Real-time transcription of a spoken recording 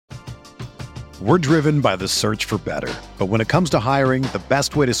We're driven by the search for better. But when it comes to hiring, the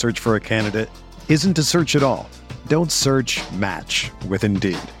best way to search for a candidate isn't to search at all. Don't search, match with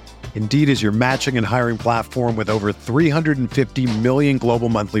Indeed. Indeed is your matching and hiring platform with over 350 million global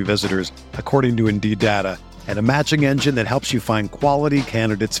monthly visitors, according to Indeed data, and a matching engine that helps you find quality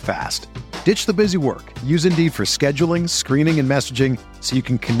candidates fast. Ditch the busy work. Use Indeed for scheduling, screening, and messaging so you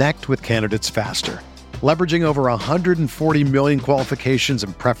can connect with candidates faster. Leveraging over 140 million qualifications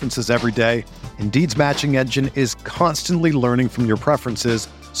and preferences every day, Indeed's matching engine is constantly learning from your preferences,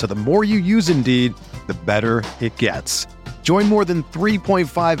 so the more you use Indeed, the better it gets. Join more than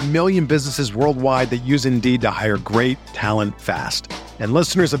 3.5 million businesses worldwide that use Indeed to hire great talent fast. And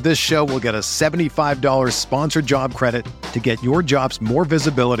listeners of this show will get a $75 sponsored job credit to get your jobs more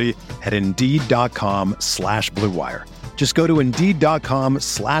visibility at Indeed.com/Blue Wire. Just go to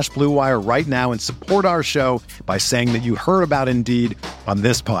Indeed.com/Blue Wire right now and support our show by saying that you heard about Indeed on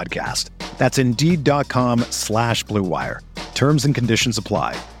this podcast. That's Indeed.com/Blue Wire. Terms and conditions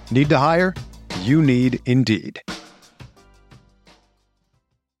apply. Need to hire? You need Indeed.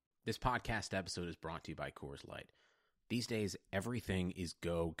 This podcast episode is brought to you by Coors Light. These days, everything is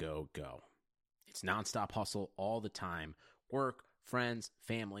go, go, go. It's nonstop hustle all the time. Work, friends,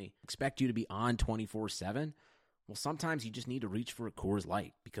 family, expect you to be on 24/7. Well, sometimes you just need to reach for a Coors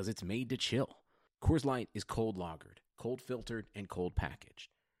Light because it's made to chill. Coors Light is cold lagered, cold filtered, and cold packaged.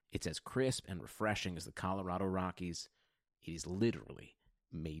 It's as crisp and refreshing as the Colorado Rockies. It is literally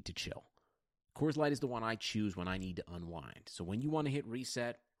made to chill. Coors Light is the one I choose when I need to unwind. So when you want to hit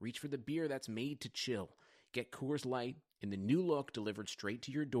reset, reach for the beer that's made to chill. Get Coors Light in the new look delivered straight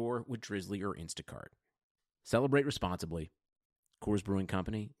to your door with Drizzly or Instacart. Celebrate responsibly. Coors Brewing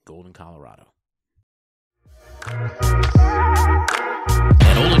Company, Golden, Colorado. And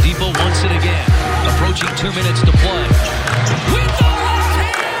Oladipo wants it again. Approaching 2 minutes to play. With the left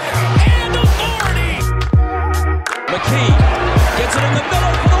hand and authority. McKee gets it in the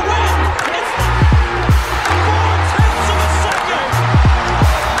middle for the win. It's 4/10 of a second.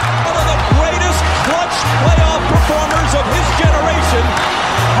 One of the greatest clutch playoff performers of his generation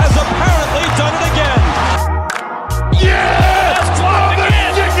has apparently done it again. Yes! Mother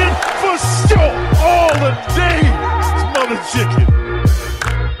chicken for sure! All the day! It's mother chicken.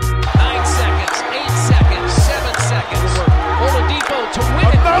 9 seconds, 8 seconds, 7 seconds. Oladipo to win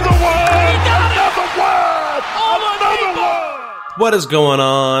it. Another one! He got it! Another one! Another one! What is going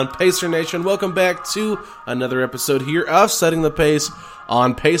on, Pacer Nation? Welcome back to another episode here of Setting the Pace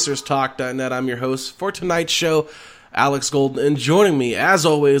on PacersTalk.net. I'm your host for tonight's show, Alex Golden, and joining me, as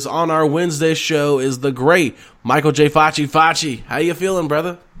always, on our Wednesday show is the great Michael J. Facci. Facci, how you feeling,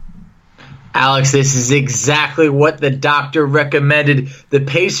 brother? Alex, this is exactly what the doctor recommended. The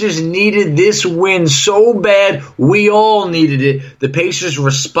Pacers needed this win so bad, we all needed it. The Pacers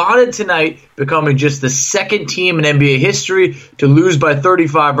responded tonight, becoming just the second team in NBA history to lose by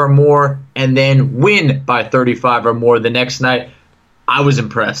 35 or more and then win by 35 or more the next night. I was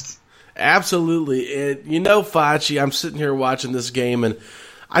impressed. Absolutely. And you know, Facci, I'm sitting here watching this game, and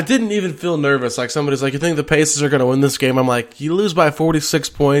I didn't even feel nervous. Like, somebody's like, you think the Pacers are going to win this game? I'm like, you lose by 46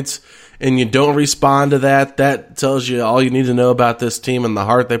 points and you don't respond to that. That tells you all you need to know about this team and the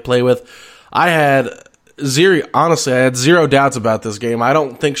heart they play with. I had zero doubts about this game. I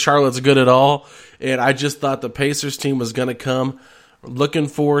don't think Charlotte's good at all, and I just thought the Pacers team was going to come looking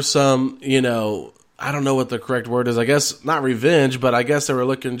for some, I don't know what the correct word is. I guess not revenge, but I guess they were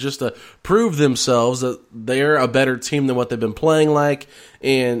looking just to prove themselves that they're a better team than what they've been playing like.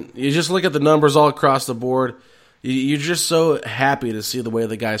 And you just look at the numbers all across the board. You're just so happy to see the way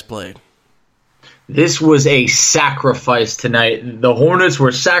the guys played. This was a sacrifice tonight. The Hornets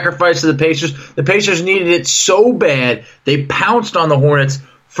were sacrificed to the Pacers. The Pacers needed it so bad. They pounced on the Hornets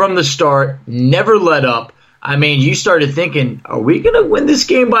from the start, never let up. I mean, you started thinking, are we going to win this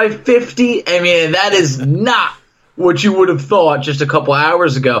game by 50? I mean, that is not what you would have thought just a couple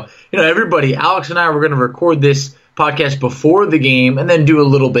hours ago. Everybody, Alex and I were going to record this podcast before the game and then do a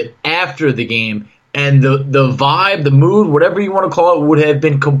little bit after the game. And the vibe, the mood, whatever you want to call it, would have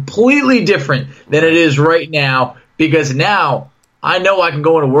been completely different than it is right now, because now I know I can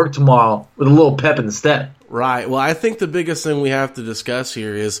go into work tomorrow with a little pep in the step. Right. Well, I think the biggest thing we have to discuss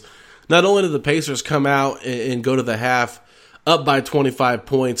here is not only did the Pacers come out and go to the half up by 25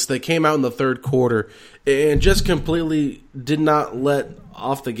 points, they came out in the third quarter and just completely did not let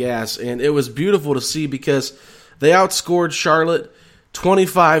off the gas. And it was beautiful to see because they outscored Charlotte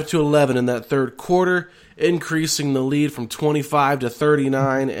 25-11 in that third quarter, increasing the lead from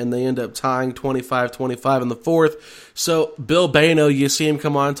 25-39, and they end up tying 25-25 in the fourth. So Bill Bano, you see him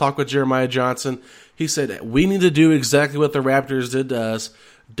come on and talk with Jeremiah Johnson. He said, we need to do exactly what the Raptors did to us.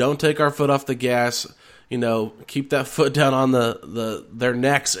 don't take our foot off the gas. Keep that foot down on their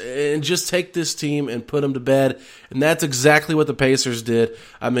necks and just take this team and put them to bed. And that's exactly what the Pacers did.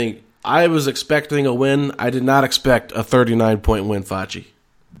 I mean, I was expecting a win. I did not expect a 39-point win, Facci.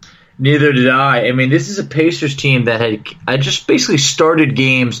 Neither did I. I mean, this is a Pacers team that had just basically started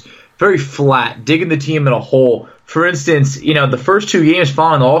games very flat, digging the team in a hole. For instance, the first 2 games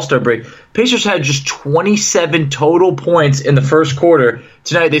following the All-Star break, Pacers had just 27 total points in the first quarter.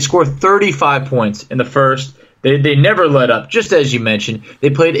 Tonight, they scored 35 points in the first. They never let up, just as you mentioned. They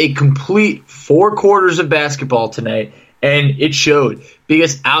played a complete 4 quarters of basketball tonight, and it showed.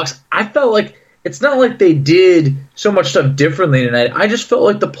 Because, Alex, I felt like it's not like they did so much stuff differently tonight. I just felt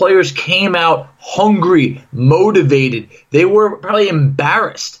like the players came out hungry, motivated. They were probably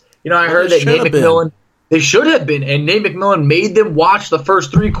embarrassed. I heard that Nate McMillan... They should have been, and Nate McMillan made them watch the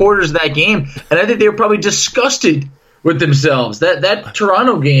first 3 quarters of that game, and I think they were probably disgusted with themselves. That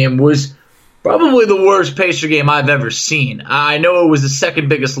Toronto game was probably the worst Pacer game I've ever seen. I know it was the second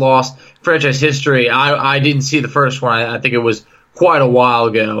biggest loss in franchise history. I didn't see the first one. I think it was quite a while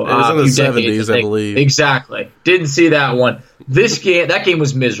ago. It was in the 70s, I believe. Exactly. Didn't see that one. That game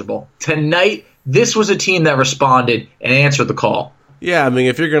was miserable. Tonight, this was a team that responded and answered the call. Yeah, I mean,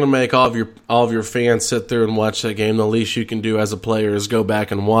 if you're going to make all of your fans sit there and watch that game, the least you can do as a player is go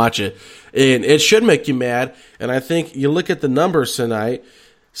back and watch it. And it should make you mad. And I think you look at the numbers tonight.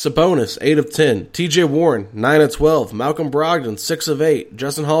 Sabonis, 8 of 10. TJ Warren, 9 of 12. Malcolm Brogdon, 6 of 8.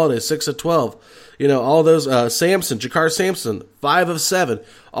 Justin Holiday, 6 of 12. All those, Jakar Sampson, 5 of 7.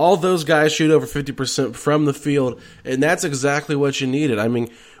 All those guys shoot over 50% from the field. And that's exactly what you needed. I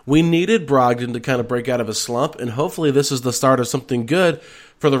mean, we needed Brogdon to kind of break out of a slump, and hopefully this is the start of something good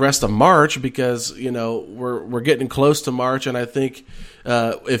for the rest of March because, we're getting close to March, and I think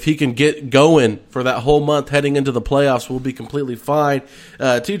if he can get going for that whole month heading into the playoffs, we'll be completely fine.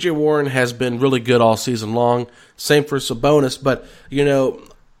 TJ Warren has been really good all season long. Same for Sabonis, but,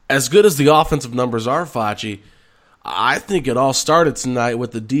 as good as the offensive numbers are, Facci, I think it all started tonight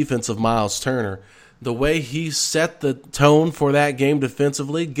with the defense of Miles Turner. The way he set the tone for that game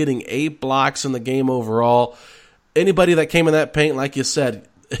defensively, getting 8 blocks in the game overall. Anybody that came in that paint, like you said,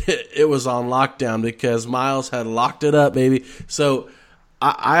 it was on lockdown because Miles had locked it up, baby. So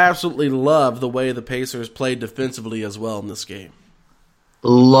I absolutely love the way the Pacers played defensively as well in this game.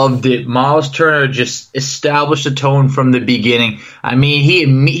 Loved it. Miles Turner just established a tone from the beginning. I mean,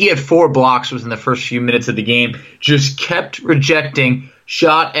 he had 4 blocks within the first few minutes of the game. Just kept rejecting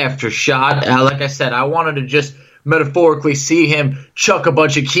shot after shot. Like I said, I wanted to just metaphorically see him chuck a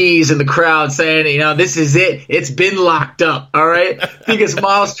bunch of keys in the crowd saying, this is it. It's been locked up, all right? Because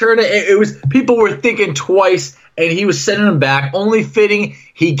Miles Turner, people were thinking twice, and he was sending them back. Only fitting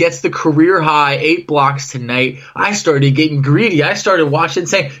he gets the career-high 8 blocks tonight. I started getting greedy. I started watching and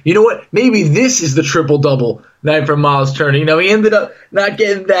saying, you know what? Maybe this is the triple-double night for Miles Turner. He ended up not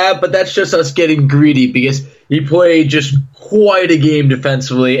getting that, but that's just us getting greedy because he played just quite a game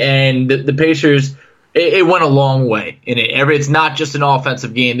defensively, and the Pacers, it went a long way in it. It's not just an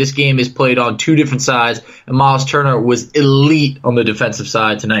offensive game. This game is played on 2 different sides, and Miles Turner was elite on the defensive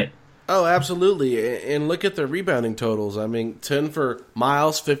side tonight. Oh, absolutely. And look at the rebounding totals. I mean, 10 for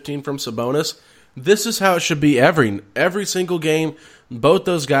Miles, 15 from Sabonis. This is how it should be every single game. Both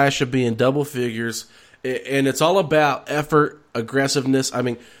those guys should be in double figures. And it's all about effort, aggressiveness. I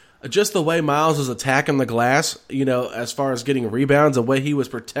mean, just the way Miles was attacking the glass, as far as getting rebounds, the way he was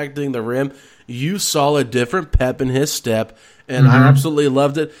protecting the rim, you saw a different pep in his step, and I absolutely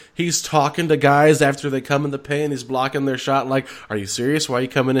loved it. He's talking to guys after they come in the paint. He's blocking their shot like, are you serious? Why are you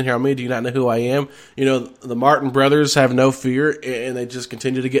coming in here on me? Do you not know who I am? The Martin brothers have no fear, and they just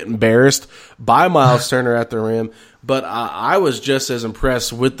continue to get embarrassed by Miles Turner at the rim. But I was just as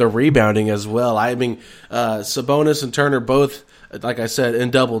impressed with the rebounding as well. I mean, Sabonis and Turner both, like I said, in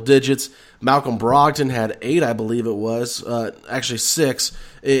double digits. Malcolm Brogdon had 8, I believe it was, actually 6.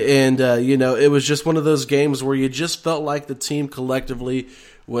 And, it was just one of those games where you just felt like the team collectively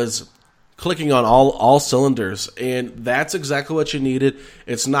was clicking on all cylinders. And that's exactly what you needed.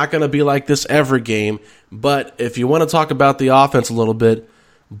 It's not going to be like this every game. But if you want to talk about the offense a little bit,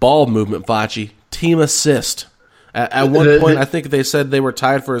 ball movement, Facci, team assist. At one point, I think they said they were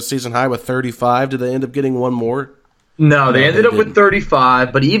tied for a season high with 35. Did they end up getting one more? No, they ended up with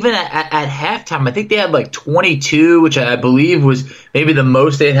 35, but even at halftime, I think they had like 22, which I believe was maybe the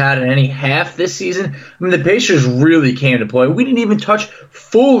most they'd had in any half this season. I mean, the Pacers really came to play. We didn't even touch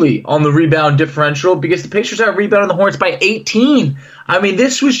fully on the rebound differential because the Pacers had rebounded the Hornets by 18. I mean,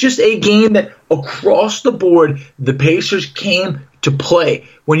 this was just a game that across the board, the Pacers came to play.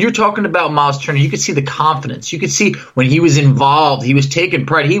 When you're talking about Miles Turner, you could see the confidence. You could see when he was involved, he was taking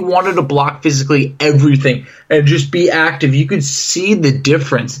pride. He wanted to block physically everything and just be active. You could see the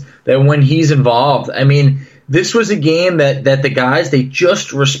difference that when he's involved. I mean, this was a game that the guys, they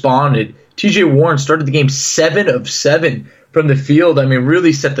just responded. TJ Warren started the game 7 of 7 from the field. I mean,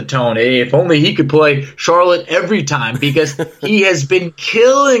 really set the tone. Hey, if only he could play Charlotte every time, because he has been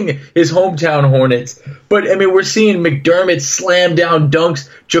killing his hometown Hornets. But, I mean, we're seeing McDermott slam down dunks.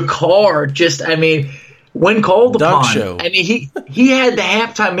 Jakar just, I mean, when called Dunk upon. show. I mean, he had the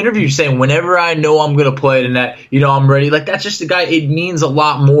halftime interview saying, whenever I know I'm going to play tonight, I'm ready. Like, that's just a guy, it means a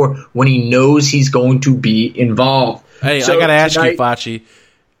lot more when he knows he's going to be involved. Hey, So I got to ask tonight- you, Facci.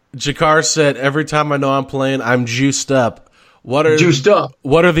 Jakar said, every time I know I'm playing, I'm juiced up. What are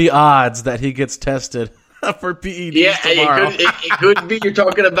the odds that he gets tested for PEDs Yeah, tomorrow? it could be. You're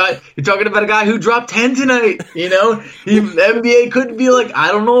talking about a guy who dropped 10 tonight. NBA could be like, I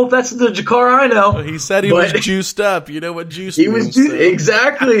don't know if that's the Jakar I know. He said he was juiced up. You know what juiced He means. was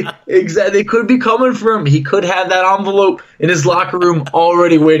exactly. They could be coming for him. He could have that envelope in his locker room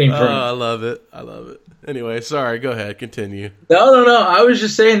already waiting for him. I love it. Anyway, sorry. Go ahead. Continue. No. I was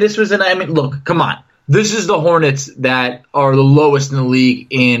just saying this was look, come on. This is the Hornets that are the lowest in the league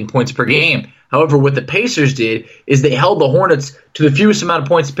in points per game. However, what the Pacers did is they held the Hornets to the fewest amount of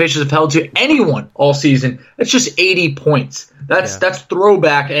points the Pacers have held to anyone all season. That's just 80 points. That's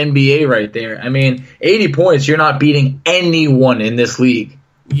throwback NBA right there. I mean, 80 points, you're not beating anyone in this league.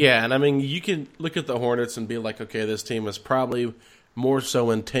 Yeah, and I mean, you can look at the Hornets and be like, okay, this team is probably more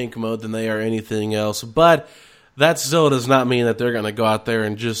so in tank mode than they are anything else. But that still does not mean that they're going to go out there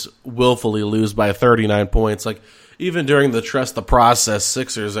and just willfully lose by 39 points. Like, even during the trust the process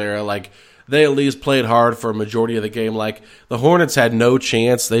Sixers era, like, they at least played hard for a majority of the game. Like, the Hornets had no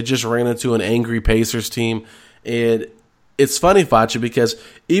chance. They just ran into an angry Pacers team. And it's funny, Facci, because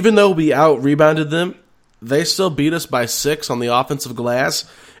even though we out-rebounded them, they still beat us by 6 on the offensive glass.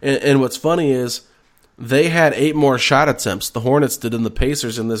 And what's funny is they had 8 more shot attempts, the Hornets did, in the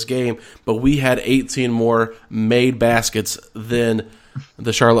Pacers in this game, but we had 18 more made baskets than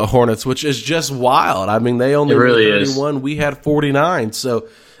the Charlotte Hornets, which is just wild. I mean, they only really had 31. We had 49. So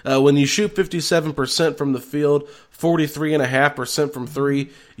when you shoot 57% from the field, 43.5% from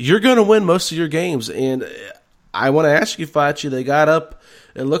 3, you're going to win most of your games. And I want to ask you, Facci, they got up,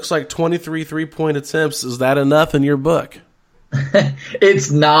 it looks like 23 3-point attempts. Is that enough in your book? It's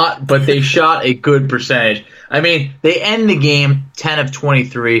not, but they shot a good percentage. I mean, they end the game 10 of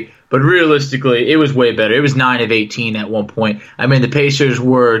 23, but realistically, it was way better. It was 9 of 18 at one point. I mean, the Pacers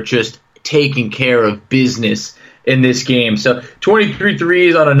were just taking care of business in this game. So 23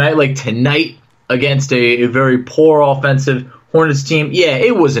 threes on a night like tonight against a very poor offensive Hornets team, yeah,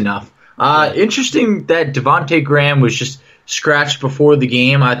 it was enough. Interesting that Devontae Graham was just scratched before the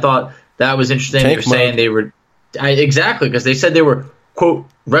game. I thought that was interesting. They were saying they were exactly, because they said they were, quote,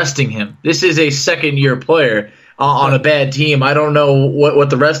 resting him. This is a second-year player on a bad team. I don't know what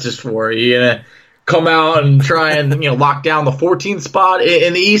the rest is for. You're going to come out and try and lock down the 14th spot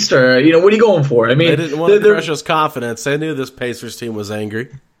in the East, or what are you going for? I mean, they didn't want to crush his confidence. They knew this Pacers team was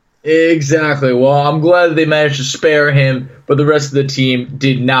angry. Exactly. Well, I'm glad that they managed to spare him, but the rest of the team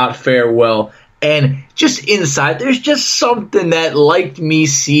did not fare well. And just inside, there's just something that liked me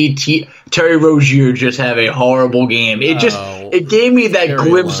see Terry Rozier just have a horrible game. It gave me that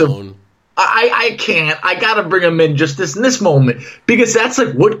glimpse of I can't. I gotta bring him in just in this moment, because that's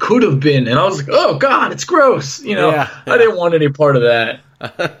like what could have been. And I was like, oh God, it's gross. I didn't want any part of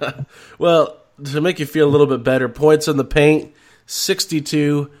that. Well, to make you feel a little bit better, points in the paint,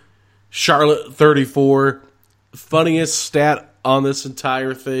 62, Charlotte 34. Funniest stat on this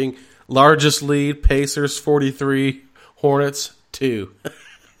entire thing. Largest lead, Pacers 43, Hornets 2.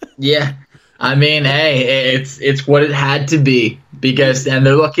 Yeah. I mean, hey, it's what it had to be, and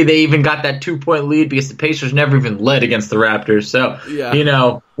they're lucky they even got that 2-point lead, because the Pacers never even led against the Raptors. So,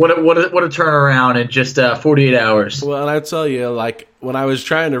 what a turnaround in just 48 hours. Well, and I tell you, like, when I was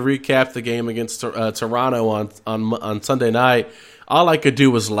trying to recap the game against Toronto on Sunday night, all I could do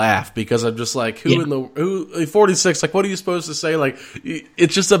was laugh, because I'm just like, who 46? Like, what are you supposed to say? Like,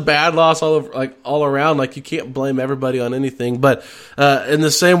 it's just a bad loss all around. Like, you can't blame everybody on anything. But in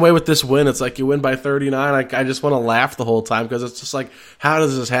the same way with this win, it's like you win by 39. I just want to laugh the whole time, because it's just like, how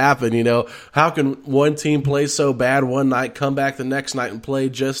does this happen? How can one team play so bad one night, come back the next night and play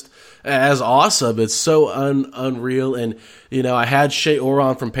just as awesome? It's so unreal. And I had Shea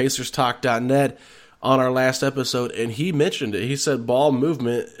Oron from PacersTalk.net on our last episode, and he mentioned it. He said ball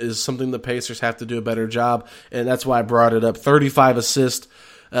movement is something the Pacers have to do a better job, and that's why I brought it up. 35 assists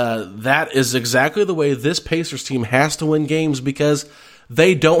that is exactly the way this Pacers team has to win games because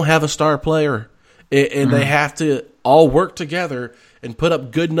they don't have a star player. And they have to all work together and put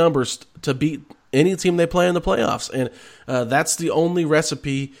up good numbers to beat any team they play in the playoffs. And that's the only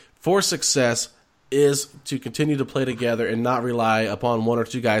recipe for success, is to continue to play together and not rely upon one or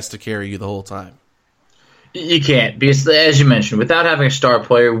two guys to carry you the whole time. You can't, because as you mentioned, without having a star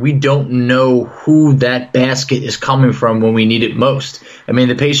player, we don't know who that basket is coming from when we need it most. I mean,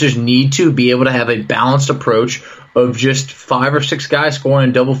 the Pacers need to be able to have a balanced approach of just 5 or 6 guys scoring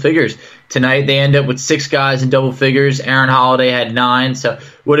in double figures. Tonight they end up with 6 guys in double figures. Aaron Holiday had 9, so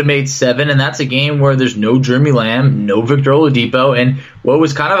would have made 7, and that's a game where there's no Jeremy Lamb, no Victor Oladipo, and what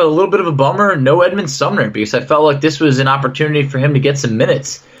was kind of a little bit of a bummer, no Edmund Sumner, because I felt like this was an opportunity for him to get some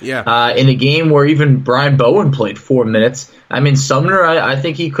minutes. Yeah. In a game where even Brian Bowen played 4 minutes. I mean, Sumner, I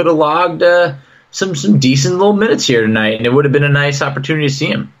think he could have logged some decent little minutes here tonight, and it would have been a nice opportunity to see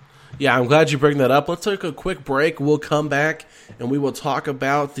him. Yeah, I'm glad you bring that up. Let's take a quick break. We'll come back, and we will talk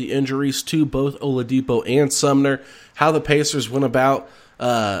about the injuries to both Oladipo and Sumner, how the Pacers went about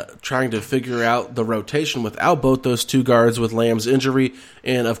trying to figure out the rotation without both those two guards with Lamb's injury,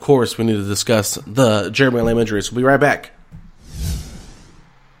 and, of course, we need to discuss the Jeremy Lamb injury. So we'll be right back.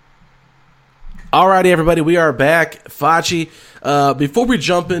 Alrighty, everybody, we are back. Facci, before we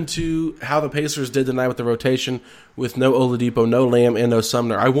jump into how the Pacers did tonight with the rotation with no Oladipo, no Lamb, and no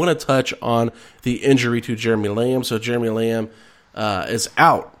Sumner, I want to touch on the injury to Jeremy Lamb. So Jeremy Lamb is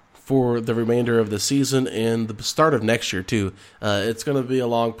out for the remainder of the season and the start of next year, too. It's going to be a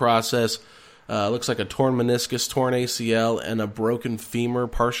long process. Looks like a torn meniscus, torn ACL, and a broken femur,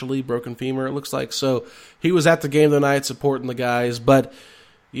 partially broken femur, it looks like. So he was at the game tonight supporting the guys, but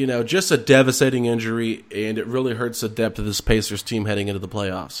you know, just a devastating injury, and it really hurts the depth of this Pacers team heading into the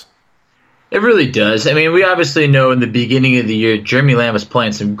playoffs. It really does. I mean, we obviously know in the beginning of the year, Jeremy Lamb was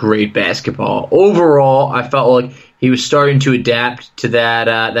playing some great basketball. Overall, I felt like he was starting to adapt to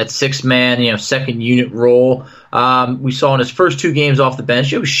that six-man, second unit role. We saw in his first 2 games off the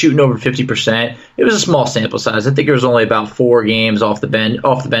bench, he was shooting over 50%. It was a small sample size. I think it was only about 4 games off the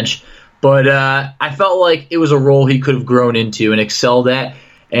bench. But I felt like it was a role he could have grown into and excelled at.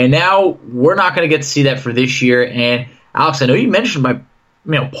 And now we're not going to get to see that for this year. And Alex, I know you mentioned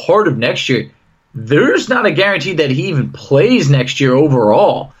part of next year. There's not a guarantee that he even plays next year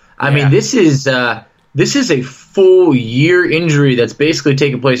overall. I mean, this is a full year injury that's basically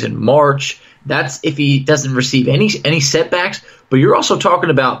taking place in March. That's if he doesn't receive any setbacks. But you're also talking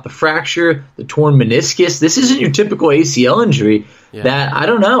about the fracture, the torn meniscus. This isn't your typical ACL injury. Yeah. That, I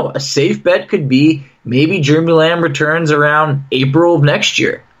don't know, a safe bet could be maybe Jeremy Lamb returns around April of next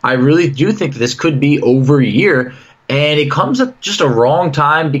year. I really do think this could be over a year, and it comes at just a wrong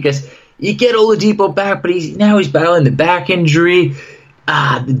time because you get Oladipo back, but he's battling the back injury.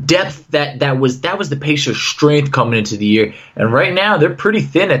 The depth that was the Pacers' strength coming into the year, and right now they're pretty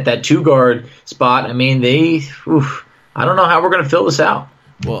thin at that 2-guard spot. I mean, I don't know how we're going to fill this out.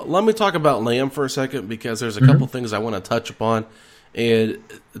 Well, let me talk about Lamb for a second because there's a couple things I want to touch upon. And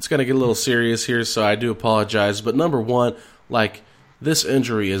it's going to get a little serious here, so I do apologize. But number one, this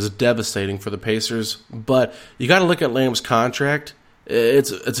injury is devastating for the Pacers. But you got to look at Lamb's contract.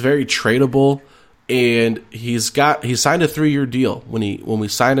 It's very tradable, and he signed a 3-year deal. When we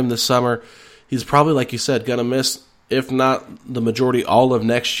signed him this summer, he's probably, like you said, going to miss, if not the majority, all of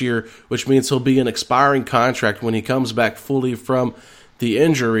next year, which means he'll be an expiring contract when he comes back fully from the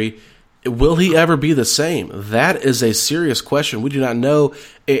injury. Will he ever be the same? That is a serious question. We do not know.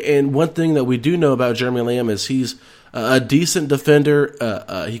 And one thing that we do know about Jeremy Lamb is he's a decent defender.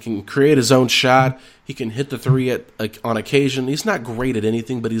 He can create his own shot. He can hit the 3 on occasion. He's not great at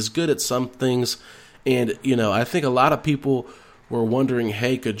anything, but he's good at some things. And, I think a lot of people were wondering,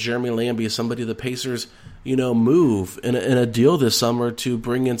 hey, could Jeremy Lamb be somebody the Pacers, move in a deal this summer to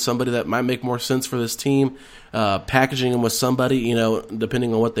bring in somebody that might make more sense for this team, packaging him with somebody,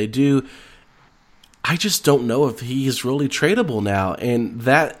 depending on what they do. I just don't know if he's really tradable now, and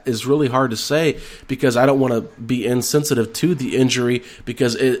that is really hard to say because I don't want to be insensitive to the injury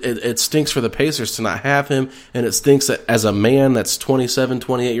because it stinks for the Pacers to not have him, and it stinks that as a man that's 27,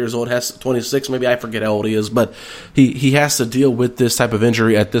 28 years old, has 26, maybe I forget how old he is, but he has to deal with this type of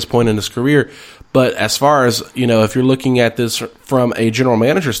injury at this point in his career. But as far as, if you're looking at this from a general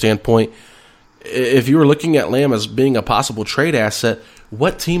manager standpoint, if you were looking at Lamb as being a possible trade asset,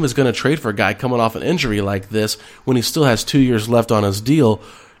 what team is going to trade for a guy coming off an injury like this when he still has 2 years left on his deal?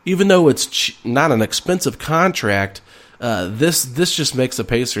 Even though it's not an expensive contract, this just makes the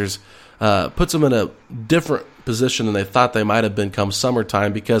Pacers, puts them in a different position than they thought they might have been come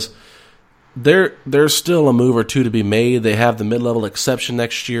summertime because there's still a move or two to be made. They have the mid-level exception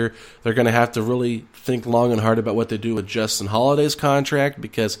next year. They're going to have to really think long and hard about what they do with Justin Holiday's contract,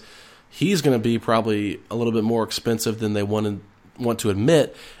 because he's going to be probably a little bit more expensive than they want to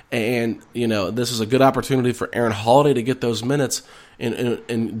admit. And, this is a good opportunity for Aaron Holiday to get those minutes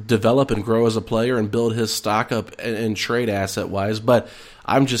and develop and grow as a player and build his stock up and trade asset-wise. But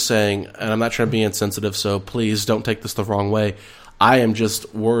I'm just saying, and I'm not trying to be insensitive, so please don't take this the wrong way. I am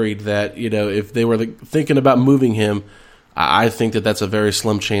just worried that, if they were thinking about moving him, I think that that's a very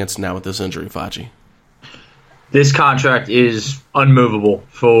slim chance now with this injury, Facci. This contract is unmovable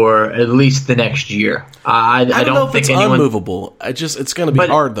for at least the next year. I don't know if it's unmovable. It's going to be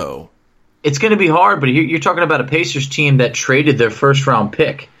hard, though. It's going to be hard, but you're talking about a Pacers team that traded their first-round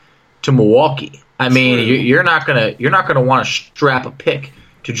pick to Milwaukee. I mean, you're not going to want to strap a pick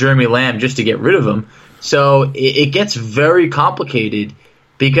to Jeremy Lamb just to get rid of him. So it gets very complicated,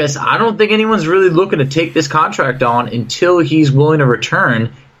 because I don't think anyone's really looking to take this contract on until he's willing to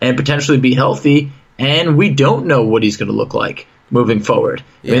return and potentially be healthy. And we don't know what he's going to look like moving forward.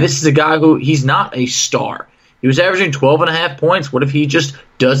 Yeah. I mean, this is a guy he's not a star. He was averaging 12.5 points. What if he just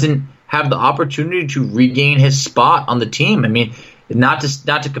doesn't have the opportunity to regain his spot on the team? I mean, not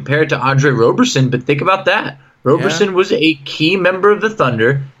to compare it to Andre Roberson, but think about that. Roberson was a key member of the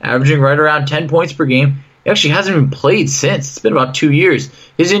Thunder, averaging right around 10 points per game. He actually hasn't even played since. It's been about 2 years.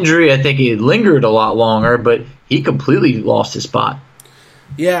 His injury, I think, it lingered a lot longer, but he completely lost his spot.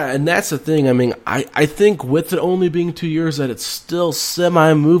 Yeah, and that's the thing. I mean, I think with it only being 2 years, that it's still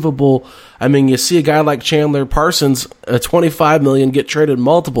semi-movable. I mean, you see a guy like Chandler Parsons, $25 million, get traded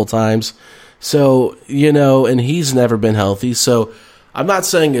multiple times. So, and he's never been healthy. So I'm not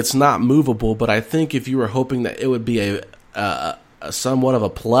saying it's not movable, but I think if you were hoping that it would be a somewhat of a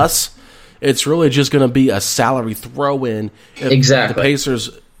plus, it's really just going to be a salary throw-in. Exactly. The Pacers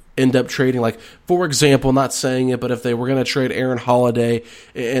end up trading, like, for example, not saying it, but if they were going to trade Aaron Holiday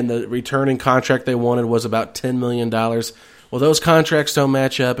and the returning contract they wanted was about $10 million, well, those contracts don't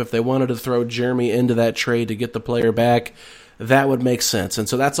match up. If they wanted to throw Jeremy into that trade to get the player back, that would make sense. And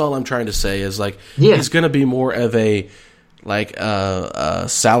so that's all I'm trying to say is, like, he's going to be more of a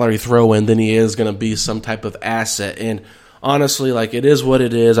salary throw-in than he is going to be some type of asset. And honestly, like, it is what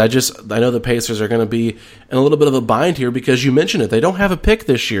it is. I know the Pacers are going to be in a little bit of a bind here, because you mentioned it. They don't have a pick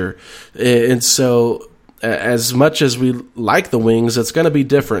this year. And so as much as we like the Wings, it's going to be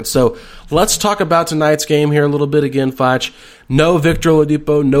different. So let's talk about tonight's game here a little bit again, Foch. No Victor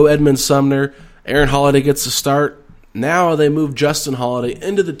Oladipo, no Edmund Sumner. Aaron Holiday gets the start. Now they move Justin Holiday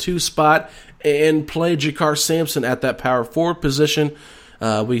into the 2 spot and play Jakar Sampson at that power forward position.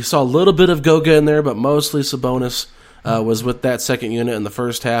 We saw a little bit of Goga in there, but mostly Sabonis was with that second unit in the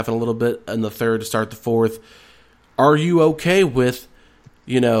first half and a little bit in the third to start the fourth. Are you okay with,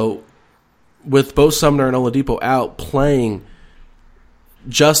 with both Sumner and Oladipo out, playing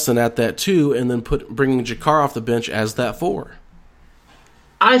Justin at that 2 and then bringing Jakar off the bench as that 4?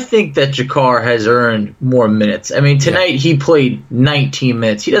 I think that Jakar has earned more minutes. I mean, tonight he played 19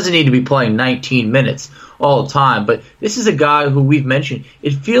 minutes. He doesn't need to be playing 19 minutes all the time, but this is a guy who we've mentioned.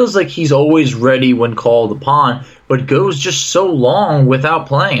 It feels like he's always ready when called upon, but goes just so long without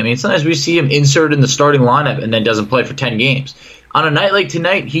playing. I mean, sometimes we see him insert in the starting lineup and then doesn't play for 10 games. On a night like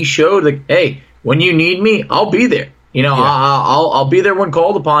tonight, he showed, like, hey, when you need me, I'll be there. I'll be there when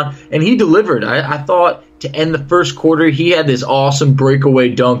called upon, and he delivered. I thought to end the first quarter, he had this awesome breakaway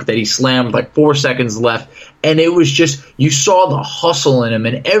dunk that he slammed like 4 seconds left, and it was just, you saw the hustle in him,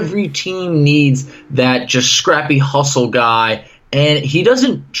 and every team needs that just scrappy hustle guy, and he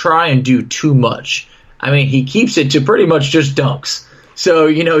doesn't try and do too much. I mean, he keeps it to pretty much just dunks. So,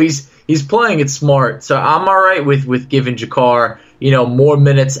 he's playing it smart. So I'm all right with giving Jakar, more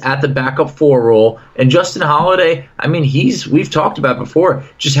minutes at the backup 4 role. And Justin Holiday, I mean, we've talked about before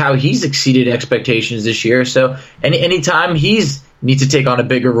just how he's exceeded expectations this year. So anytime he's needs to take on a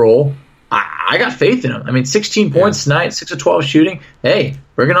bigger role, I got faith in him. I mean, 16 points tonight, 6 of 12 shooting. Hey,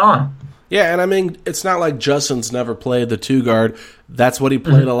 bring it on. Yeah, and I mean, it's not like Justin's never played the 2 guard. That's what he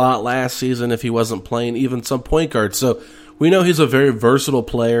played a lot last season if he wasn't playing even some point guard. So we know he's a very versatile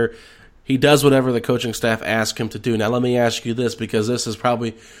player. He does whatever the coaching staff asks him to do. Now, let me ask you this, because this is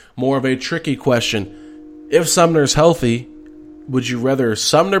probably more of a tricky question. If Sumner's healthy, would you rather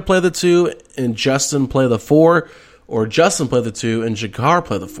Sumner play the 2 and Justin play the 4, or Justin play the 2 and Jakar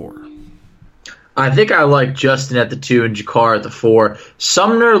play the 4? I think I like Justin at the 2 and Jakar at the 4.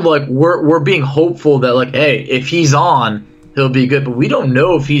 Sumner, like, we're being hopeful that, like, hey, if he's on, he'll be good. But we don't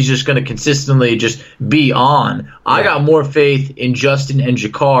know if he's just going to consistently just be on. Yeah. I got more faith in Justin and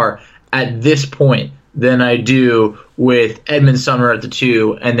Jakar at this point than I do with Edmund Sumner at the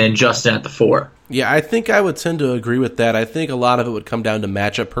 2 and then Justin at the 4. Yeah, I think I would tend to agree with that. I think a lot of it would come down to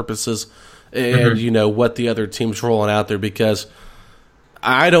matchup purposes and, what the other team's rolling out there, because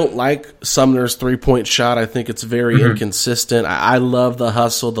I don't like Sumner's three-point shot. I think it's very inconsistent. I love the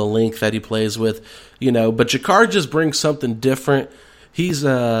hustle, the length that he plays with, but JaKarr just brings something different. He's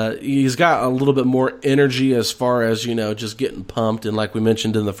got a little bit more energy as far as, just getting pumped, and like we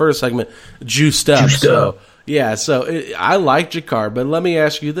mentioned in the first segment, juiced up. So I like JaKarr, but let me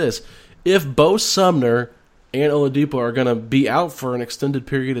ask you this. If both Sumner and Oladipo are going to be out for an extended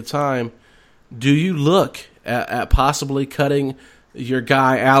period of time, do you look at possibly cutting your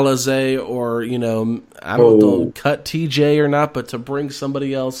guy Alizé, or, I don't know, cut TJ or not, but to bring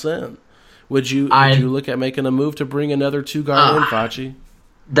somebody else in? Would you look at making a move to bring another 2-guard in, Facci?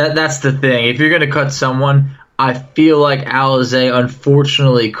 That's the thing. If you're going to cut someone, I feel like Alizé,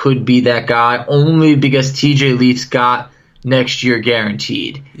 unfortunately, could be that guy, only because TJ Leaf's got next year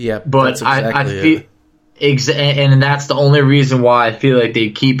guaranteed. Yeah, but I feel and that's the only reason why I feel like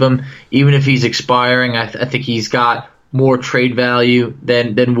they keep him, even if he's expiring. I think he's got more trade value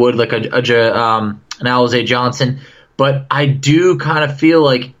than would like an Alizé Johnson. But I do kind of feel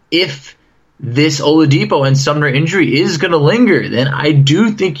like if this Oladipo and Sumner injury is going to linger, then I do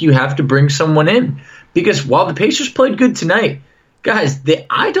think you have to bring someone in, because while the Pacers played good tonight, guys,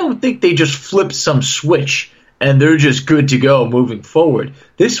 I don't think they just flipped some switch and they're just good to go moving forward.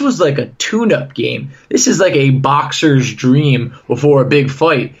 This was like a tune-up game. This is like a boxer's dream before a big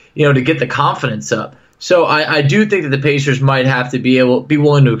fight, to get the confidence up. So I do think that the Pacers might have to be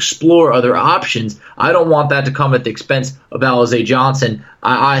willing to explore other options. I don't want that to come at the expense of Alizé Johnson.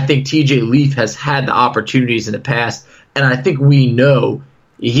 I think TJ Leaf has had the opportunities in the past, and I think we know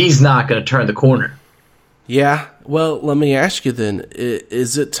he's not going to turn the corner. Yeah, well, let me ask you then,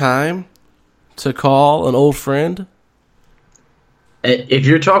 is it time to call an old friend? If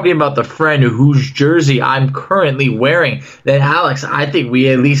you're talking about the friend whose jersey I'm currently wearing, then Alex, I think we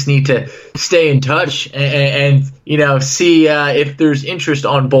at least need to stay in touch and see if there's interest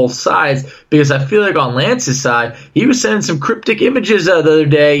on both sides, because I feel like on Lance's side, he was sending some cryptic images the other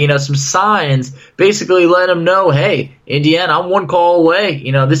day, some signs, basically letting him know, hey, Indiana, I'm one call away.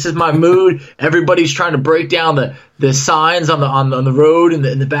 This is my mood. Everybody's trying to break down the signs on the road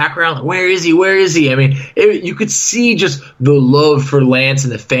in the background. Like, where is he? Where is he? I mean, you could see just the love for Lance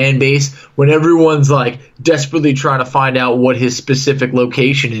and the fan base when everyone's like desperately trying to find out what his specific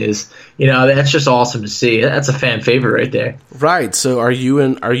location is. That's just awesome to see. That's a fan favorite right there. Right. So are you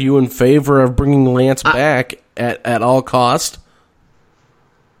in favor of bringing Lance back at all cost?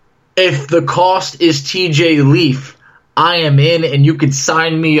 If the cost is TJ Leaf, I am in, and you could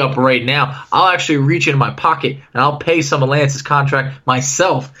sign me up right now. I'll actually reach into my pocket and I'll pay some of Lance's contract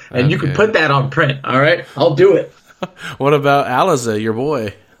myself, and you can put that on print. All right, I'll do it. What about Alizé, your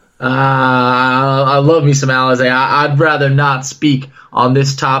boy? I love me some Alizé. I'd rather not speak on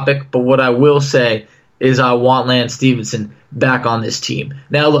this topic, but what I will say is I want Lance Stephenson back on this team.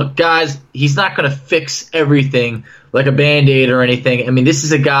 Now, look, guys, he's not going to fix everything like a Band-Aid or anything. I mean, this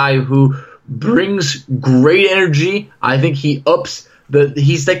is a guy who brings great energy. I think he ups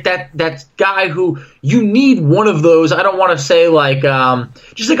he's like that guy who you need one of those. I don't want to say like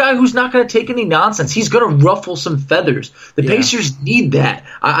just a guy who's not going to take any nonsense. He's going to ruffle some feathers. The Pacers need that.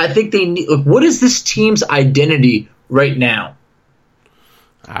 I think they need. Look, what is this team's identity right now?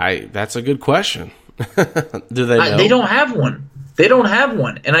 That's a good question. Do they know? They don't have one. They don't have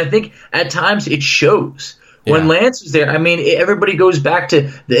one, and I think at times it shows. When Lance was there, I mean, everybody goes back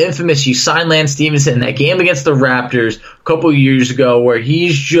to the infamous you signed Lance Stephenson in that game against the Raptors a couple years ago where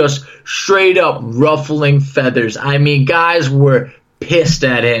he's just straight up ruffling feathers. I mean, guys were pissed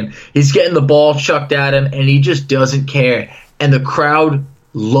at him. He's getting the ball chucked at him, and he just doesn't care. And the crowd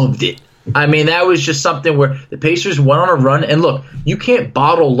loved it. I mean, that was just something where the Pacers went on a run. And look, you can't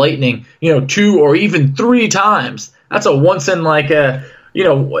bottle lightning, 2 or even 3 times. That's a once in like a...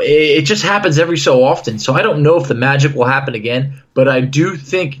 it just happens every so often. So I don't know if the magic will happen again, but I do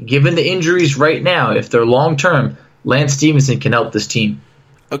think, given the injuries right now, if they're long-term, Lance Stephenson can help this team.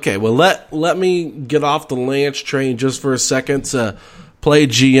 Okay, well, let me get off the Lance train just for a second to play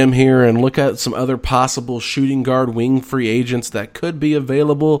GM here and look at some other possible shooting guard wing free agents that could be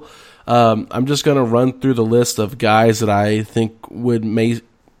available. I'm just going to run through the list of guys that I think would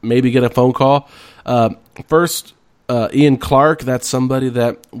maybe get a phone call. First, Ian Clark, that's somebody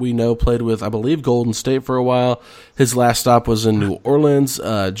that we know played with, I believe, Golden State for a while. His last stop was in New Orleans.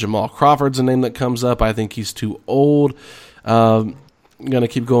 Jamal Crawford's a name that comes up. I think he's too old. going to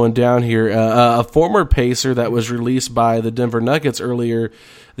keep going down here. A former Pacer that was released by the Denver Nuggets earlier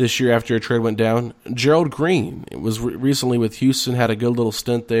this year after a trade went down, Gerald Green. It was recently with Houston, had a good little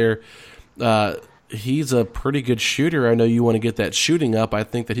stint there. He's a pretty good shooter. I know you want to get that shooting up. I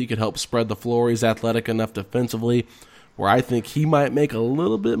think that he could help spread the floor. He's athletic enough defensively where I think he might make a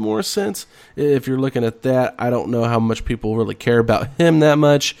little bit more sense. If you're looking at that, I don't know how much people really care about him that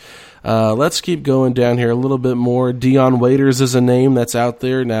much. Let's keep going down here a little bit more. Dion Waiters is a name that's out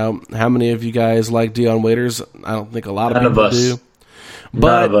there. Now, how many of you guys like Dion Waiters? I don't think a lot of people do. But,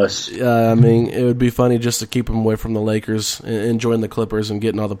 none of us. I mean, it would be funny just to keep him away from the Lakers and join the Clippers and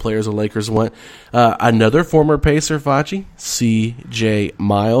getting all the players the Lakers want. Another former Pacer, Facci, C.J.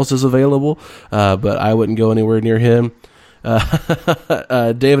 Miles is available, but I wouldn't go anywhere near him.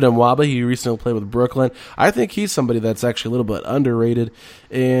 David Nwaba, he recently played with Brooklyn. I think he's somebody that's actually a little bit underrated.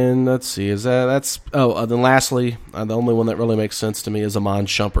 And let's see, then lastly, the only one that really makes sense to me is Iman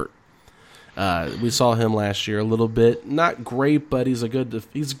Shumpert. We saw him last year a little bit, not great, but he's a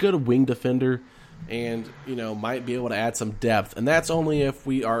good wing defender, and might be able to add some depth. And that's only if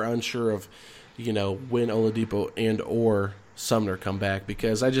we are unsure of when Oladipo and or Sumner come back,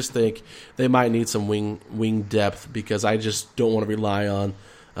 because I just think they might need some wing depth, because I just don't want to rely on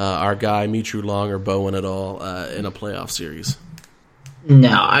our guy Mitru Long or Bowen at all in a playoff series.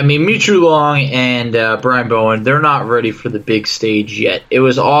 No, I mean, Mitru Long and Brian Bowen, they're not ready for the big stage yet. It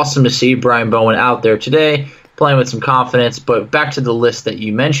was awesome to see Brian Bowen out there today, playing with some confidence, but back to the list that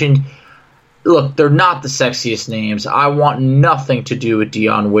you mentioned, look, they're not the sexiest names. I want nothing to do with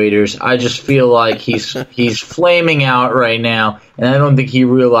Dion Waiters. I just feel like he's flaming out right now, and I don't think he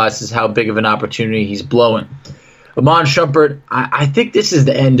realizes how big of an opportunity he's blowing. Iman Shumpert, I think this is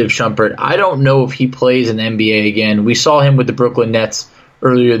the end of Shumpert. I don't know if he plays in the NBA again. We saw him with the Brooklyn Nets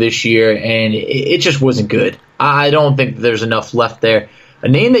earlier this year, and it just wasn't good. I don't think there's enough left there. A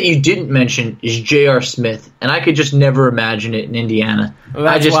name that you didn't mention is J.R. Smith, and I could just never imagine it in Indiana. Well,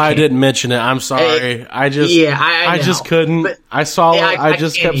 that's why I didn't mention it. I'm sorry. I just couldn't. But, I saw it. I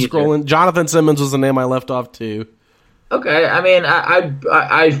just kept scrolling. Jonathan Simmons was the name I left off too. Okay, I mean,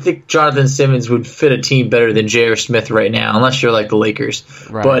 I think Jonathan Simmons would fit a team better than J.R. Smith right now, unless you're like the Lakers.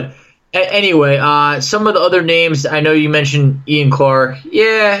 Right. But anyway, some of the other names, I know you mentioned Ian Clark.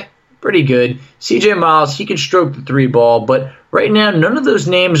 Yeah, pretty good. C.J. Miles, he can stroke the three ball, but right now, none of those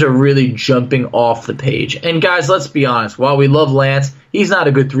names are really jumping off the page. And guys, let's be honest. While we love Lance, he's not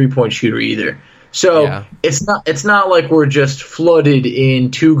a good three-point shooter either. So yeah. It's not like we're just flooded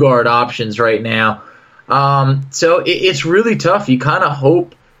in two-guard options right now. So it's really tough. You kind of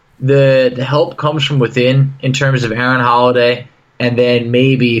hope the help comes from within in terms of Aaron Holiday, and then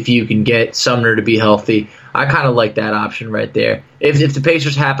maybe if you can get Sumner to be healthy. I kind of like that option right there. If the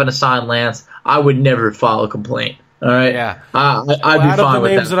Pacers happen to sign Lance, I would never file a complaint. All right? Yeah. I'd be fine with that. Out of the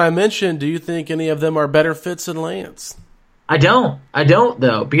names that I mentioned, do you think any of them are better fits than Lance? I don't,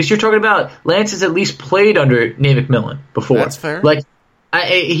 though, because you're talking about Lance has at least played under Nate McMillan before. That's fair. Like,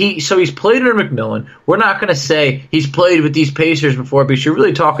 he's played under McMillan. We're not going to say he's played with these Pacers before, because you're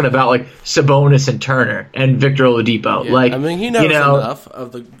really talking about like Sabonis and Turner and Victor Oladipo. Yeah, like, I mean, he knows enough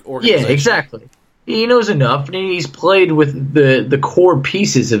of the organization. Yeah, exactly. He knows enough, and he's played with the core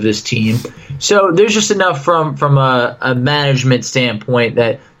pieces of this team. So there's just enough from a management standpoint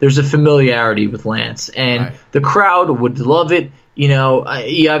that there's a familiarity with Lance, and right. The crowd would love it. You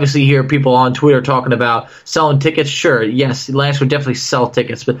obviously hear people on Twitter talking about selling tickets. Sure, yes, Lance would definitely sell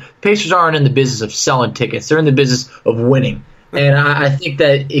tickets, but the Pacers aren't in the business of selling tickets. They're in the business of winning. And I think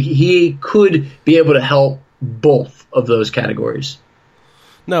that he could be able to help both of those categories.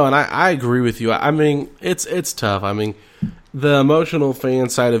 No, and I agree with you. I mean, it's tough. I mean, the emotional fan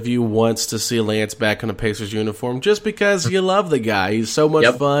side of you wants to see Lance back in a Pacers uniform just because you love the guy. He's so much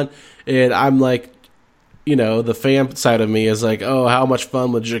fun. And I'm like, the fan side of me is like, oh, how much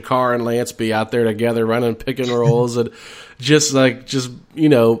fun would Jakar and Lance be out there together running pick and rolls and just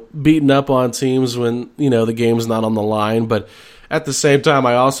beating up on teams when, the game's not on the line. But at the same time,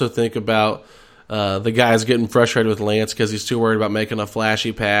 I also think about the guy's getting frustrated with Lance because he's too worried about making a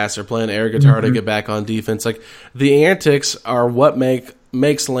flashy pass or playing air guitar to get back on defense. Like, the antics are what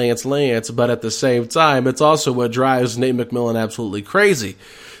makes Lance Lance, but at the same time, it's also what drives Nate McMillan absolutely crazy.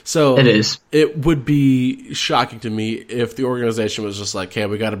 So it is. It would be shocking to me if the organization was just like, "Hey,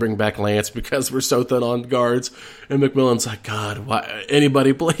 we got to bring back Lance because we're so thin on guards." And McMillan's like, "God, why?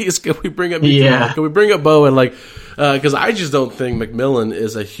 Anybody, please? Can we bring up? Can we bring up Bowen? Like, because I just don't think McMillan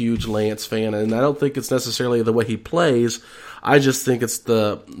is a huge Lance fan, and I don't think it's necessarily the way he plays. I just think it's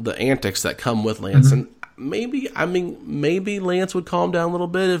the antics that come with Lance, and maybe Lance would calm down a little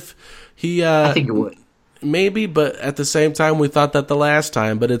bit if he. I think it would. maybe, but at the same time, we thought that the last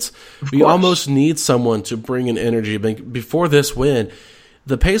time. But we almost need someone to bring in energy. Before this win,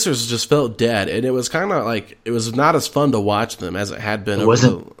 the Pacers just felt dead, and it was kind of like it was not as fun to watch them as it had been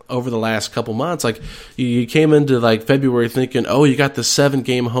over the last couple months. Like you came into like February thinking, oh, you got the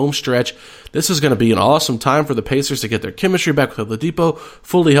 7-game home stretch. This is going to be an awesome time for the Pacers to get their chemistry back with Oladipo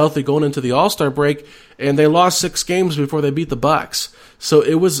fully healthy going into the All-Star break, and they lost 6 games before they beat the Bucks. So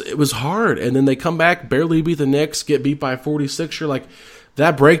it was hard, and then they come back, barely beat the Knicks, get beat by 46. You're like,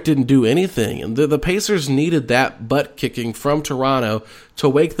 that break didn't do anything, and the Pacers needed that butt kicking from Toronto to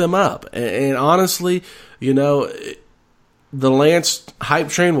wake them up. And honestly, the Lance hype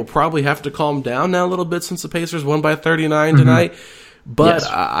train will probably have to calm down now a little bit since the Pacers won by 39 tonight. But yes.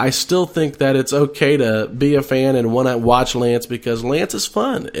 I still think that it's okay to be a fan and want to watch Lance because Lance is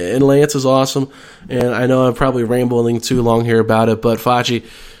fun and Lance is awesome. And I know I'm probably rambling too long here about it, but Facci,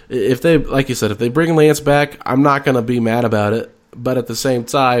 if they, like you said, if they bring Lance back, I'm not going to be mad about it. But at the same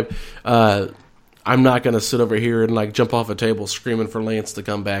time, I'm not going to sit over here and like jump off a table screaming for Lance to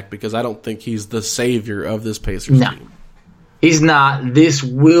come back because I don't think he's the savior of this Pacers team. He's not. This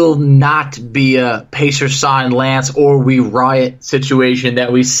will not be a Pacers sign Lance or we riot situation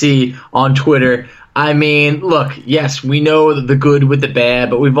that we see on Twitter. I mean, look, yes, we know the good with the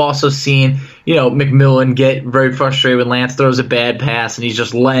bad, but we've also seen, McMillan get very frustrated when Lance throws a bad pass and he's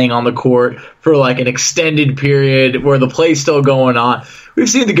just laying on the court for like an extended period where the play's still going on. We've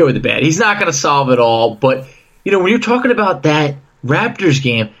seen the good with the bad. He's not going to solve it all, but, when you're talking about that Raptors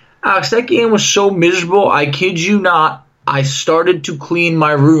game, Alex, that game was so miserable, I kid you not. I started to clean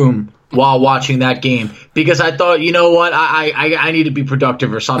my room while watching that game because I thought, you know what, I need to be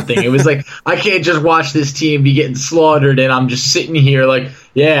productive or something. It was like, I can't just watch this team be getting slaughtered and I'm just sitting here like,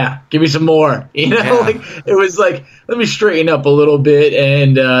 yeah, give me some more. Like it was like, let me straighten up a little bit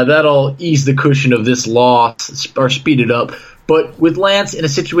and that'll ease the cushion of this loss or speed it up. But with Lance in a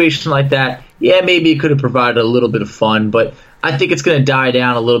situation like that, yeah, maybe it could have provided a little bit of fun, but I think it's going to die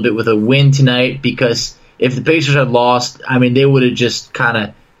down a little bit with a win tonight because if the Pacers had lost, I mean, they would have just kind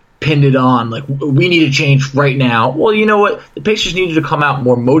of pinned it on, like, we need a change right now. Well, you know what? The Pacers needed to come out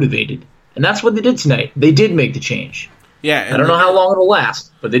more motivated, and that's what they did tonight. They did make the change. Yeah, I don't know how long it'll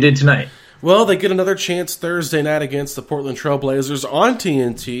last, but they did tonight. Well, they get another chance Thursday night against the Portland Trail Blazers on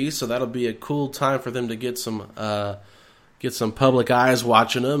TNT, so that'll be a cool time for them to get some public eyes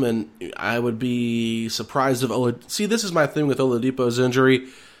watching them, and I would be surprised if See, this is my thing with Oladipo's injury.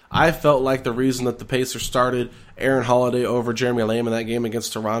 I felt like the reason that the Pacers started Aaron Holiday over Jeremy Lamb in that game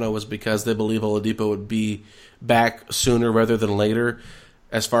against Toronto was because they believe Oladipo would be back sooner rather than later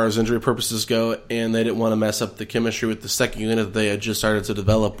as far as injury purposes go, and they didn't want to mess up the chemistry with the second unit that they had just started to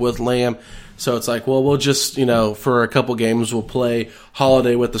develop with Lamb. So it's like, well, we'll just, for a couple games, we'll play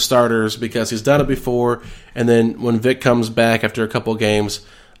Holiday with the starters because he's done it before, and then when Vic comes back after a couple games,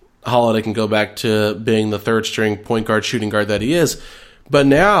 Holiday can go back to being the third-string point guard, shooting guard that he is. But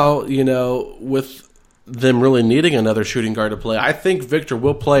now, with them really needing another shooting guard to play, I think Victor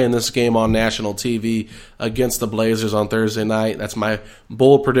will play in this game on national TV against the Blazers on Thursday night. That's my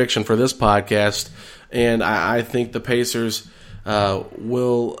bold prediction for this podcast. And I think the Pacers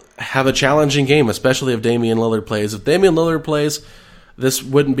will have a challenging game, especially if Damian Lillard plays. If Damian Lillard plays, this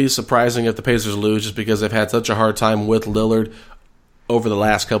wouldn't be surprising if the Pacers lose just because they've had such a hard time with Lillard over the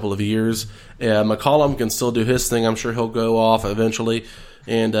last couple of years. McCollum can still do his thing. I'm sure he'll go off eventually,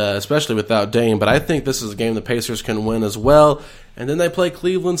 and especially without Dame. But I think this is a game the Pacers can win as well. And then they play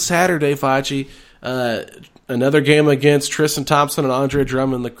Cleveland Saturday, Facci. Another game against Tristan Thompson and Andre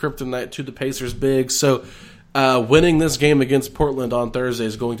Drummond, the kryptonite to the Pacers big. So winning this game against Portland on Thursday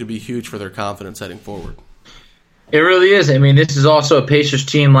is going to be huge for their confidence heading forward. It really is. I mean, this is also a Pacers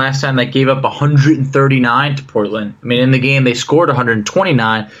team last time that gave up 139 to Portland. I mean, in the game they scored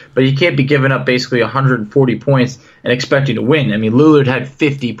 129, but you can't be giving up basically 140 points and expecting to win. I mean, Lillard had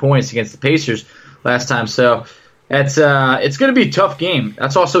 50 points against the Pacers last time, so it's going to be a tough game.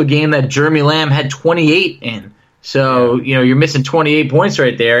 That's also a game that Jeremy Lamb had 28 in. So, you're missing 28 points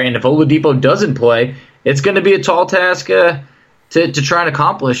right there, and if Oladipo doesn't play, it's going to be a tall task to try and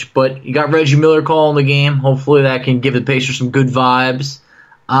accomplish, but you got Reggie Miller calling the game. Hopefully that can give the Pacers some good vibes.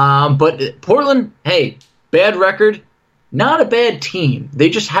 But Portland, hey, bad record, not a bad team. They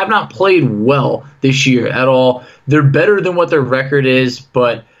just have not played well this year at all. They're better than what their record is,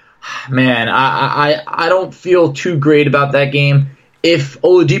 but man, I don't feel too great about that game. If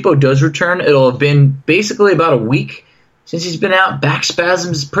Oladipo does return, it'll have been basically about a week since he's been out. Back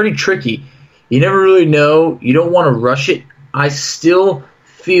spasms is pretty tricky. You never really know. You don't want to rush it. I still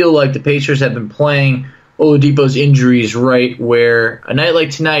feel like the Pacers have been playing Oladipo's injuries right, where a night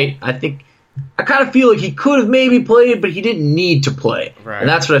like tonight, I think I kind of feel like he could have maybe played, but he didn't need to play. Right. And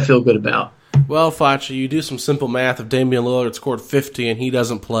that's what I feel good about. Well, Facci, you do some simple math. If Damian Lillard scored 50 and he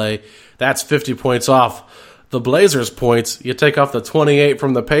doesn't play, that's 50 points off the Blazers' points. You take off the 28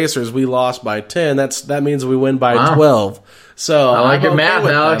 from the Pacers, we lost by 10. That means we win by 12. So I like your math,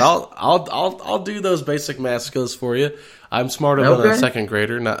 Alex. I'll do those basic math skills for you. I'm smarter than a second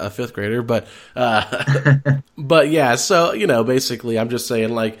grader, not a fifth grader, but yeah. So basically, I'm just saying,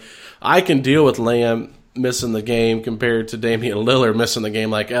 like, I can deal with Lamb missing the game compared to Damian Lillard missing the game.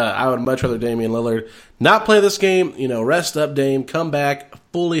 Like, I would much rather Damian Lillard not play this game. Rest up, Dame, come back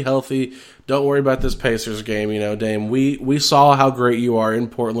fully healthy. Don't worry about this Pacers game. Dame, we saw how great you are in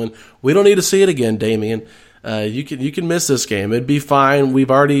Portland. We don't need to see it again, Damian. You can miss this game. It'd be fine. We've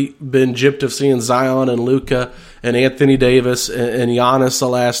already been gypped of seeing Zion and Luka and Anthony Davis and Giannis the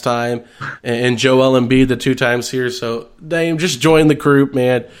last time and Joel Embiid the 2 times here. So, Dame, just join the group,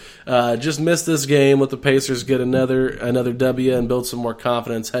 man. Just miss this game. Let the Pacers get another W and build some more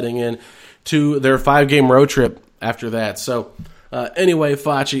confidence heading in to their 5-game road trip after that. So, anyway,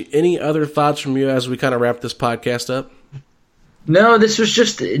 Facci, any other thoughts from you as we kind of wrap this podcast up? No, this was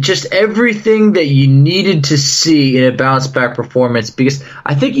just everything that you needed to see in a bounce-back performance, because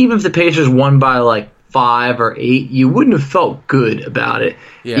I think even if the Pacers won by like 5 or 8, you wouldn't have felt good about it.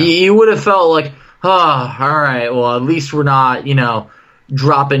 Yeah. You would have felt like, all right, well, at least we're not,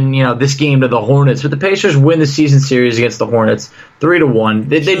 dropping, this game to the Hornets. But the Pacers win the season series against the Hornets 3-1.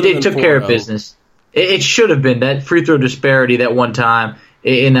 They took care of business. It should have been that free throw disparity that one time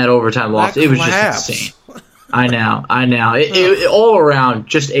in that overtime loss. It was just insane. I know. It all around,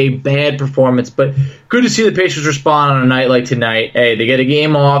 just a bad performance. But good to see the Pacers respond on a night like tonight. Hey, they get a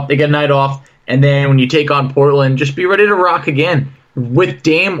game off, they get a night off, and then when you take on Portland, just be ready to rock again. With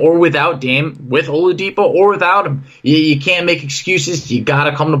Dame or without Dame, with Oladipo or without him. You can't make excuses. You got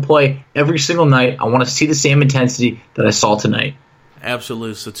to come to play every single night. I want to see the same intensity that I saw tonight.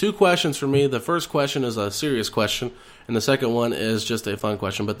 Absolutely. So 2 questions for me. The first question is a serious question, and the second one is just a fun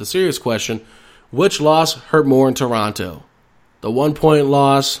question. But the serious question, which loss hurt more in Toronto? The 1-point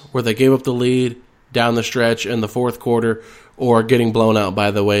loss where they gave up the lead down the stretch in the fourth quarter, or getting blown out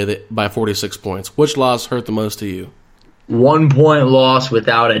by 46 points? Which loss hurt the most to you? 1-point loss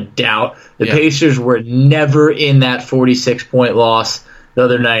without a doubt. The Pacers were never in that 46-point loss the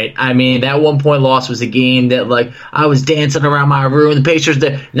other night. I mean, that 1-point loss was a game that, like, I was dancing around my room. The Pacers,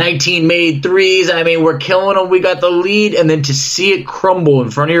 the 19 made threes. I mean, we're killing them. We got the lead. And then to see it crumble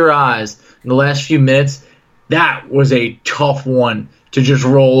in front of your eyes in the last few minutes, that was a tough one to just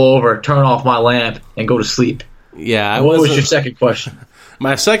roll over, turn off my lamp, and go to sleep. Yeah. What was your second question?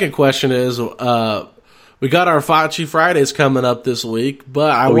 My second question is, we got our Facci Fridays coming up this week,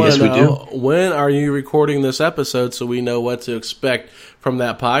 but I want to know, when are you recording this episode so we know what to expect from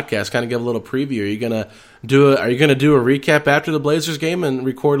that podcast? Kind of give a little preview. Are you gonna do a recap after the Blazers game and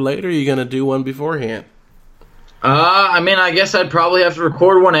record later? Or are you gonna do one beforehand? I guess I'd probably have to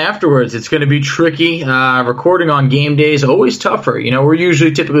record one afterwards. It's going to be tricky. Recording on game days always tougher. We're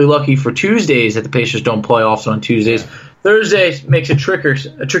usually typically lucky for Tuesdays that the Pacers don't play often on Tuesdays. Thursdays makes it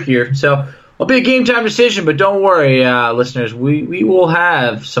trickier. So it'll be a game time decision, but don't worry, listeners. We will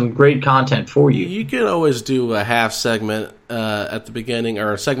have some great content for you. You can always do a half segment at the beginning,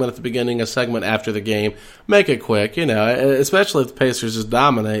 or a segment at the beginning, a segment after the game. Make it quick, especially if the Pacers just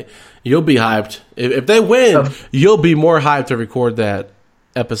dominate. You'll be hyped. If they win, you'll be more hyped to record that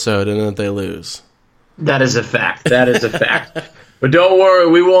episode, and then if they lose. That is a fact. But don't worry,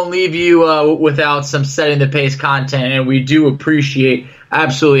 we won't leave you without some setting the pace content, and we do appreciate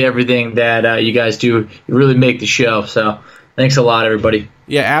absolutely everything that you guys do. You really make the show, so thanks a lot, everybody.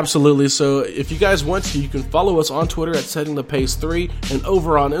 Yeah, absolutely. So if you guys want to, you can follow us on Twitter at Setting the Pace 3 and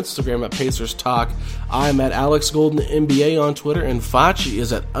over on Instagram at Pacers Talk. I'm at Alex Golden NBA on Twitter, and Facci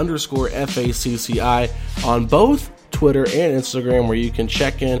is at _FACCI on both Twitter and Instagram, where you can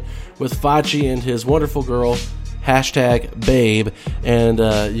check in with Facci and his wonderful girl, #Babe, and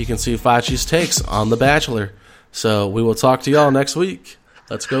you can see Facci's takes on The Bachelor. So we will talk to y'all next week.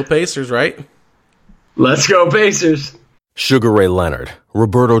 Let's go Pacers, right? Let's go Pacers. Sugar Ray Leonard,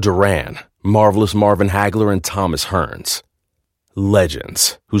 Roberto Duran, Marvelous Marvin Hagler, and Thomas Hearns.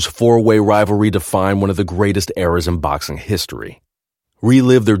 Legends, whose 4-way rivalry defined one of the greatest eras in boxing history.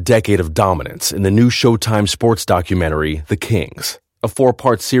 Relive their decade of dominance in the new Showtime sports documentary, The Kings, a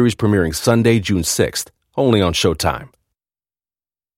 4-part series premiering Sunday, June 6th, only on Showtime.